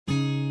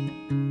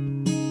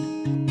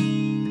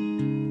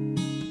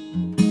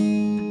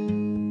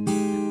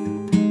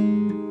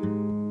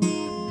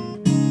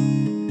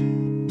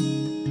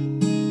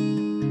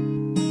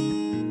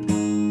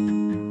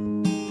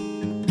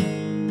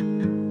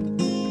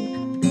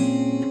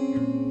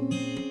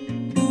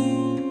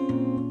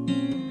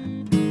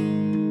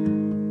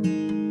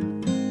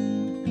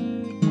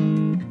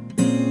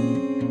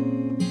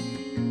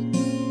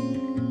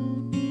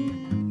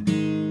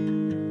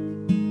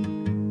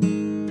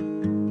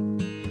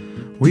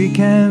We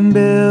can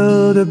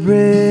build a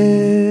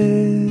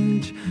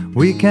bridge,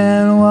 we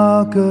can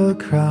walk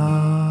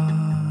across,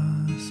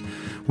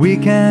 we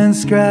can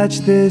scratch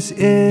this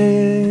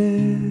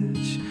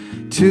itch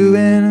to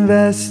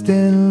invest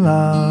in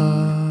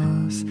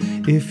loss,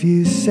 if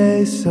you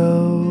say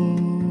so.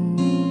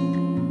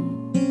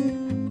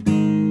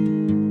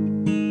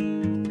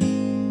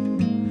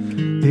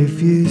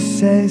 If you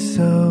say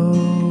so.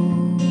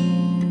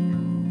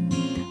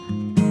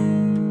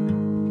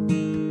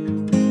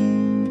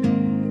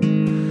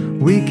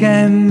 We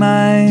can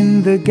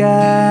mind the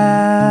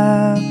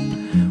gap,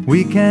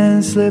 we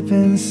can slip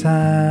inside.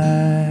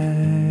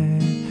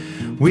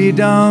 We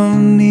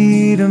don't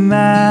need a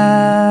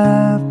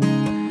map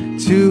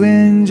to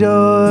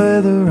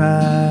enjoy the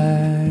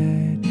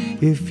ride,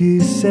 if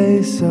you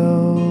say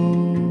so.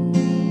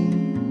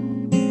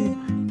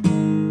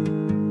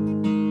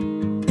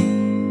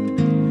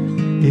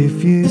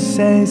 If you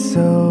say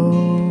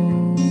so.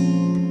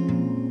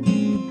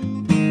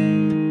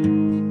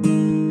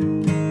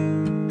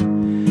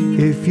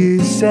 If you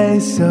say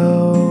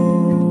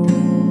so,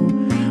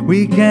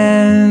 we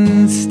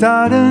can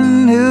start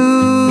anew,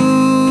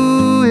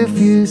 if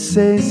you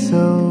say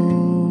so.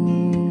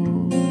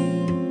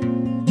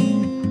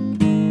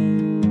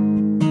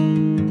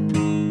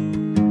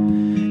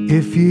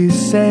 If you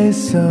say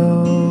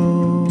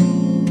so,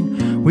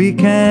 we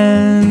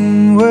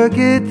can work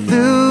it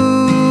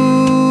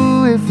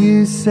through, if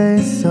you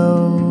say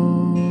so.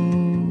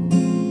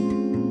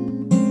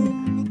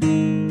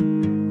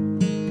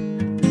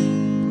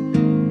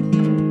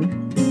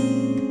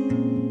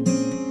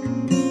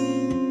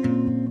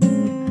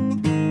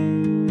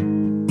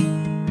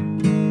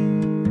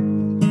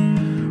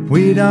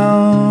 We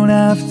don't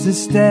have to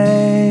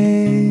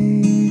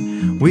stay,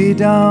 we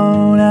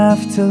don't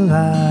have to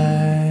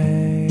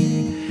lie.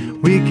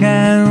 We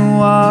can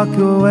walk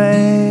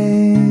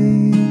away,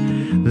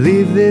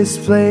 leave this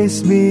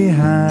place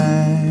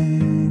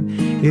behind,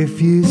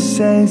 if you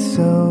say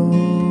so.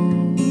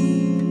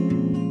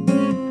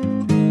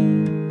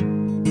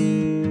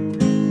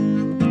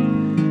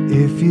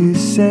 If you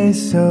say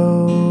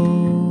so.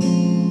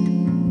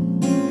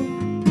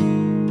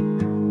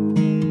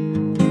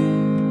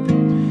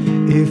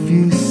 If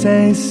you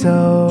say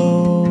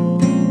so,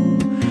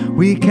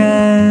 we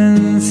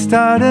can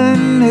start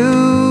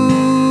anew,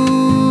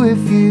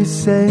 if you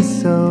say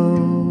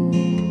so.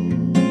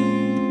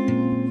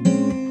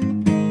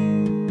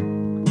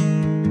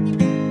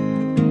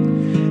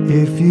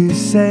 If you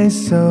say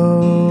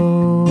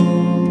so,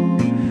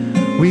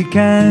 we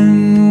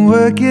can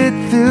work it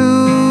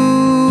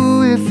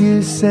through, if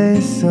you say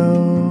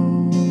so.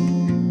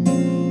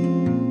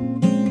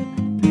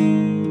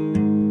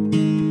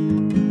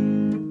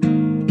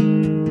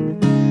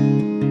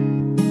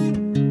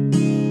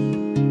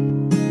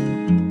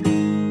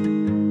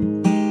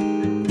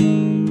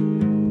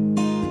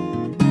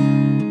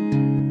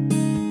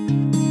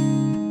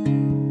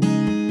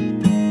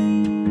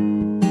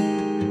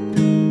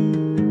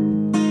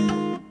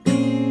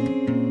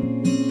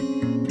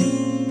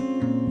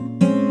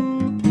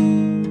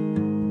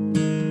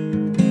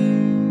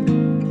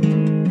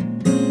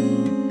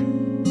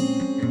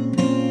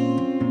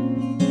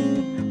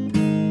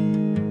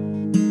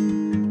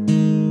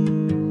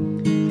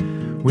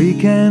 We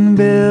can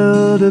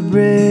build a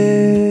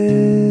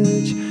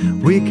bridge,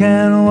 we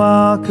can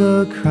walk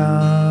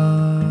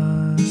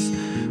across,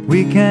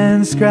 we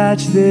can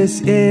scratch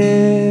this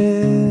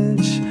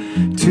itch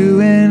to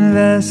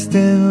invest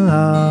in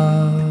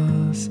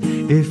loss,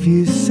 if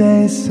you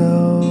say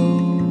so.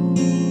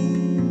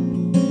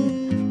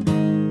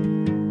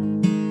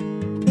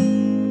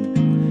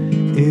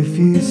 If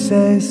you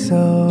say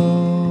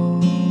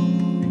so.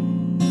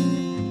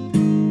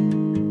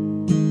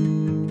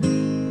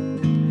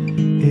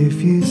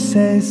 If you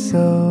say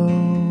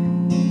so.